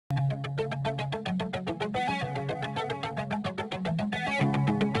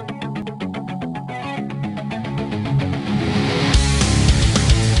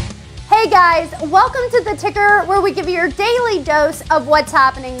guys, welcome to The Ticker, where we give you your daily dose of what's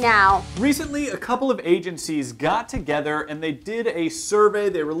happening now. Recently, a couple of agencies got together and they did a survey.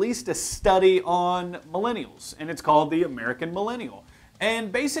 They released a study on millennials, and it's called the American Millennial.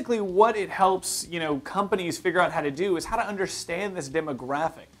 And basically what it helps, companies figure out how to do is how to understand this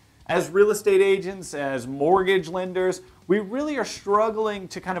demographic. As real estate agents, as mortgage lenders, we really are struggling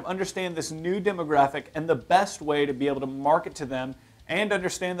to kind of understand this new demographic and the best way to be able to market to them and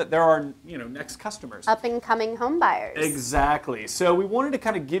understand that there are, next customers. Up and coming home buyers. Exactly. So we wanted to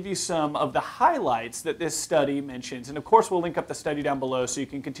kind of give you some of the highlights that this study mentions. And of course, we'll link up the study down below so you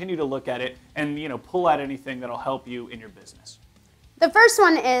can continue to look at it and, pull out anything that'll help you in your business. The first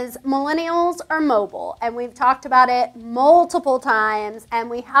one is millennials are mobile, and we've talked about it multiple times, and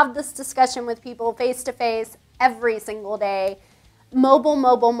we have this discussion with people face to face every single day. Mobile,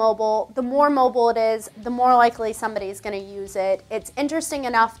 mobile, mobile. The more mobile it is, the more likely somebody's going to use it. It's interesting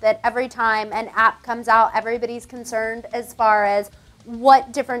enough that every time an app comes out, everybody's concerned as far as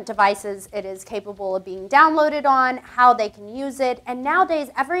what different devices it is capable of being downloaded on, how they can use it, and nowadays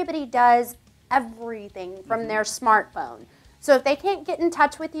everybody does everything from their smartphone. So if they can't get in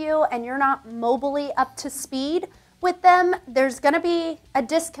touch with you and you're not mobily up to speed with them, there's going to be a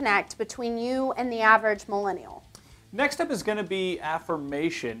disconnect between you and the average millennial. Next up is going to be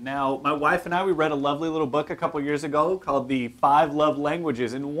affirmation. Now, my wife and I, we read a lovely little book a couple years ago called The 5 Love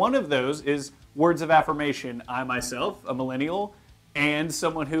Languages, and one of those is words of affirmation. I myself, a millennial, and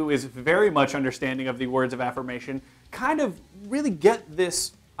someone who is very much understanding of the words of affirmation, kind of really get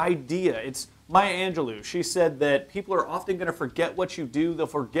this idea. It's Maya Angelou. She said that people are often going to forget what you do, they'll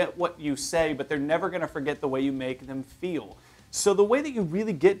forget what you say, but they're never going to forget the way you make them feel. So the way that you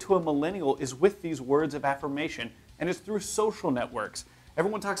really get to a millennial is with these words of affirmation, and it's through social networks.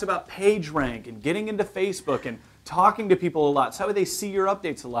 Everyone talks about PageRank and getting into Facebook and talking to people a lot. So they see your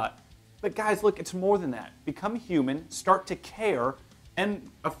updates a lot. But guys, look, it's more than that. Become human, start to care, and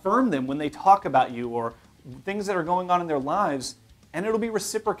affirm them when they talk about you or things that are going on in their lives, and it'll be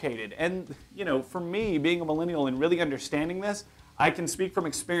reciprocated. And, for me, being a millennial and really understanding this, I can speak from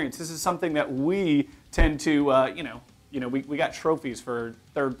experience. This is something that we tend to, we got trophies for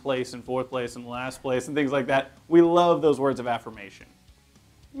 3rd place and 4th place and last place and things like that. We love those words of affirmation.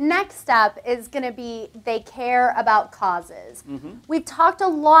 Next up is going to be they care about causes. We've talked a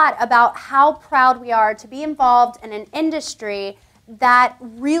lot about how proud we are to be involved in an industry that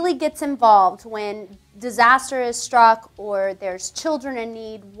really gets involved when disaster is struck or there's children in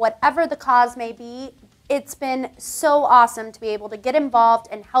need, whatever the cause may be. It's been so awesome to be able to get involved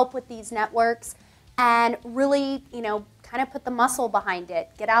and help with these networks and really, kind of put the muscle behind it.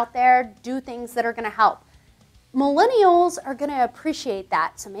 Get out there, do things that are going to help. Millennials are going to appreciate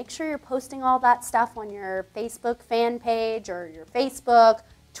that, so make sure you're posting all that stuff on your Facebook fan page or your Facebook,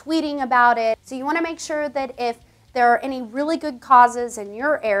 tweeting about it. So you want to make sure that if there are any really good causes in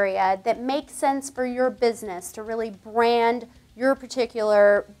your area that make sense for your business to really brand your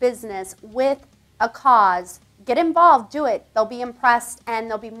particular business with a cause, get involved, do it. They'll be impressed and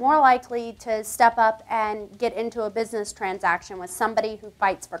they'll be more likely to step up and get into a business transaction with somebody who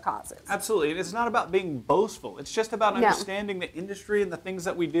fights for causes. Absolutely, and it's not about being boastful. It's just about understanding the industry and the things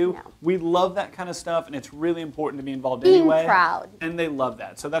that we do. We love that kind of stuff, and it's really important to be involved anyway. Being proud. And they love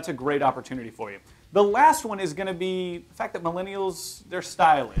that, so that's a great opportunity for you. The last one is going to be the fact that millennials, they're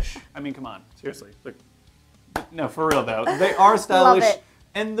stylish. I mean, come on, seriously. Look, no, for real though, they are stylish. Love it.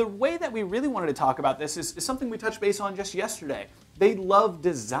 And the way that we really wanted to talk about this is something we touched base on just yesterday. They love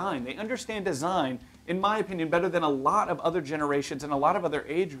design. They understand design, in my opinion, better than a lot of other generations and a lot of other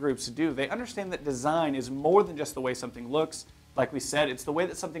age groups do. They understand that design is more than just the way something looks. Like we said, it's the way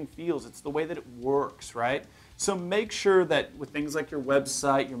that something feels. It's the way that it works, right? So make sure that with things like your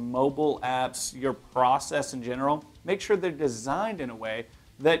website, your mobile apps, your process in general, make sure they're designed in a way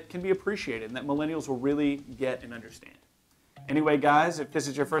that can be appreciated and that millennials will really get and understand. Anyway, guys, if this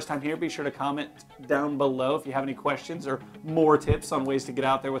is your first time here, be sure to comment down below if you have any questions or more tips on ways to get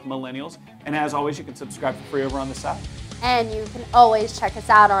out there with millennials. And as always, you can subscribe for free over on the site. And you can always check us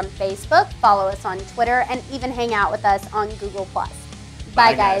out on Facebook, follow us on Twitter, and even hang out with us on Google+.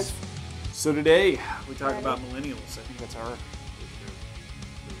 Bye, guys. So today, we talk about millennials. I think that's our...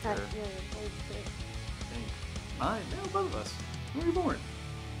 Mine? No, both of us. When were you born?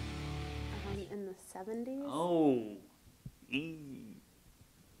 In the 70s. Oh.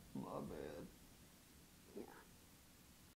 Love it.